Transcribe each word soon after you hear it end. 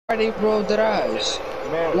Friday, bro, atrás.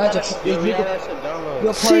 Bro, Lá já eu vi that shit download.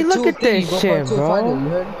 your See, part look two at this thingy, go shit, part two Friday, you bro.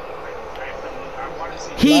 heard?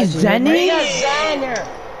 He's Lá, you heard? zenning? Designer!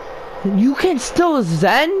 You can still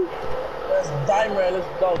zen? Dimer,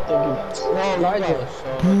 let's go, thingy. No, you gotta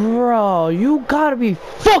show me. Bro, you gotta be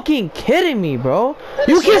fucking kidding me, bro.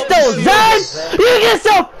 You can still zen? You can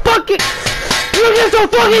still fucking... You can still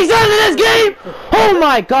fucking zen in this game? Oh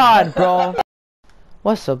my god, bro.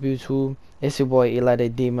 What's up, YouTube? It's your boy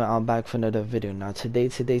Elithe Demon. I'm back for another video. Now today,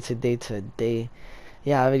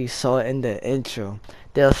 yeah, I already saw it in the intro.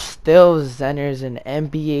 There's still Zenners in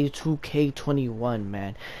NBA 2K21,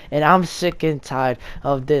 man. And I'm sick and tired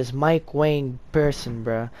of this Mike Wayne person,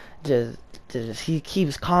 bro. Just he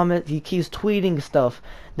keeps tweeting stuff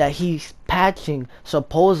that he's patching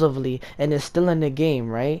supposedly, and it's still in the game,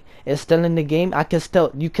 right? It's still in the game.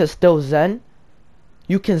 You can still Zen.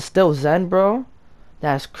 You can still Zen, bro.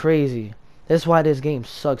 That's crazy. That's why this game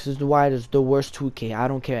sucks. This is why it's the worst 2K. I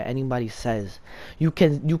don't care what anybody says. You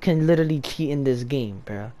can literally cheat in this game,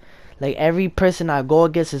 bro. Like, every person I go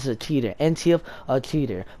against is a cheater. NTF, a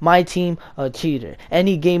cheater. My team, a cheater.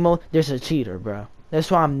 Any game mode, there's a cheater, bro.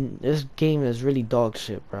 That's why this game is really dog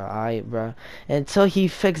shit, bro. Alright, bro. Until he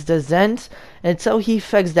fixed the Zens, until he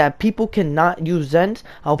fixed that people cannot use Zens,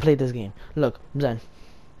 I'll play this game. Look, Zen.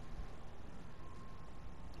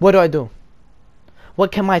 What do I do?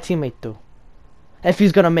 What can my teammate do? If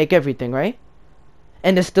he's gonna make everything, right?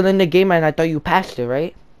 And it's still in the game, and I thought you patched it,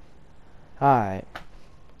 right? Alright.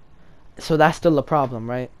 So that's still a problem,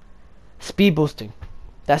 right? Speed boosting.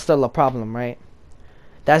 That's still a problem, right?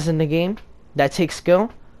 That's in the game? That takes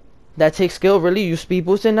skill? That takes skill? Really? You speed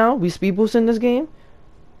boosting now? We speed boosting this game?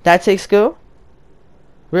 That takes skill?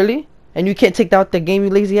 Really? And you can't take out the game,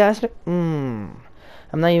 you lazy ass? I'm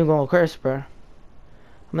not even gonna curse, bro. I'm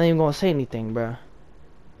not even gonna say anything, bro.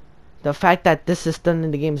 The fact that this is still in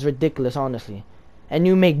the game is ridiculous, honestly. And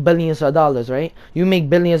you make billions of dollars, right? You make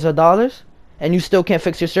billions of dollars, and you still can't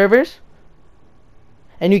fix your servers?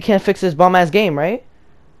 And you can't fix this bum-ass game, right?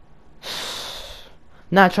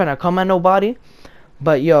 Not trying to come at nobody,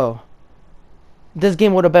 but yo, this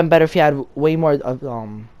game would have been better if you had way more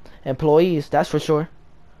employees. That's for sure.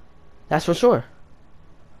 That's for sure.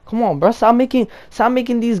 Come on, bro. Stop making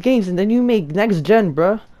these games, and then you make next gen,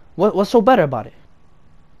 bro. What's so better about it?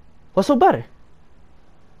 What's so better?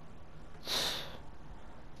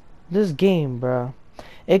 This game, bro.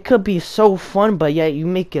 It could be so fun, but yet you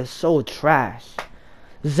make it so trash.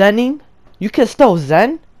 Zenning? You can still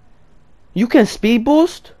zen? You can speed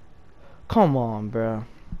boost? Come on, bro.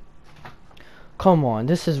 Come on,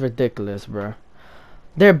 this is ridiculous, bro.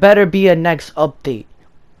 There better be a next update.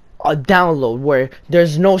 A download where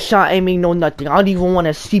there's no shot aiming, no nothing. I don't even want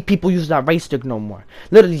to see people use that right stick no more.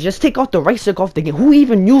 Literally, just take out the right stick off the game. Who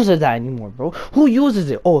even uses that anymore, bro? Who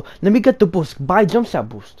uses it? Oh, let me get the boost. Buy jump shot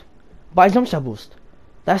boost. Buy jump shot boost.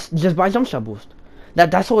 That's just buy jump shot boost.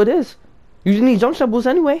 That's all it is. You need jump shot boost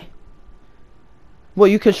anyway.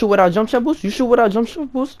 What, you can shoot without jump shot boost? You shoot without jump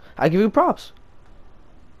shot boost? I give you props.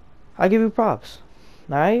 I give you props.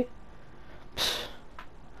 Alright?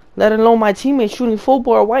 Let alone my teammate shooting full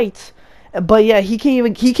bore whites, but yeah, he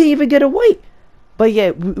can't even get a white. But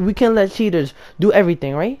yeah, we can let cheaters do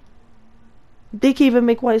everything, right? They can even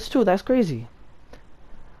make whites too. That's crazy.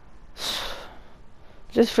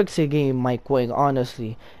 Just fix your game, Mike Wayne,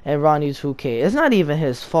 honestly. And Ronnie 2K. It's not even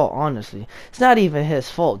his fault, honestly. It's not even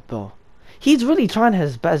his fault, bro. He's really trying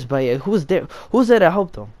his best, but yeah, who's there? Who's there to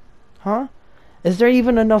help them? Huh? Is there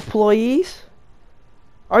even enough employees?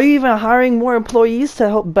 Are you even hiring more employees to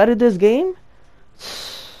help better this game?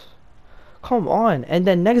 Come on. And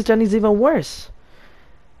then next gen is even worse.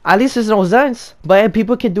 At least there's no Zens, but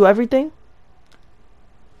people can do everything.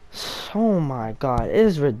 Oh my god, it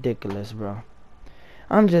is ridiculous, bro.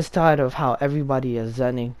 I'm just tired of how everybody is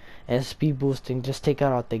zenning and speed boosting. Just take it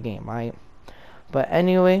out the game, right? But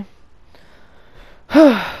anyway,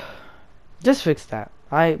 just fix that,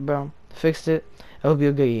 alright, bro. Fix it. It'll be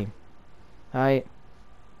a good game, alright.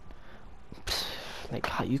 Like,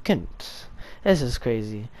 how you can... This is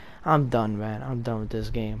crazy. I'm done, man. I'm done with this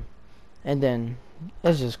game. And then,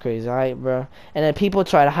 it's just crazy, alright, bro? And then people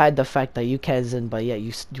try to hide the fact that you can't zen, but yeah,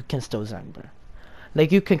 you can still zen, bro.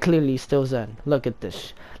 Like, you can clearly still zen. Look at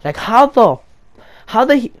this. Like, alright,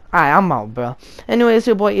 I'm out, bro. Anyway, it's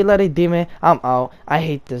your boy Elithe Demon. I'm out. I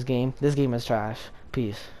hate this game. This game is trash.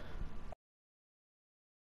 Peace.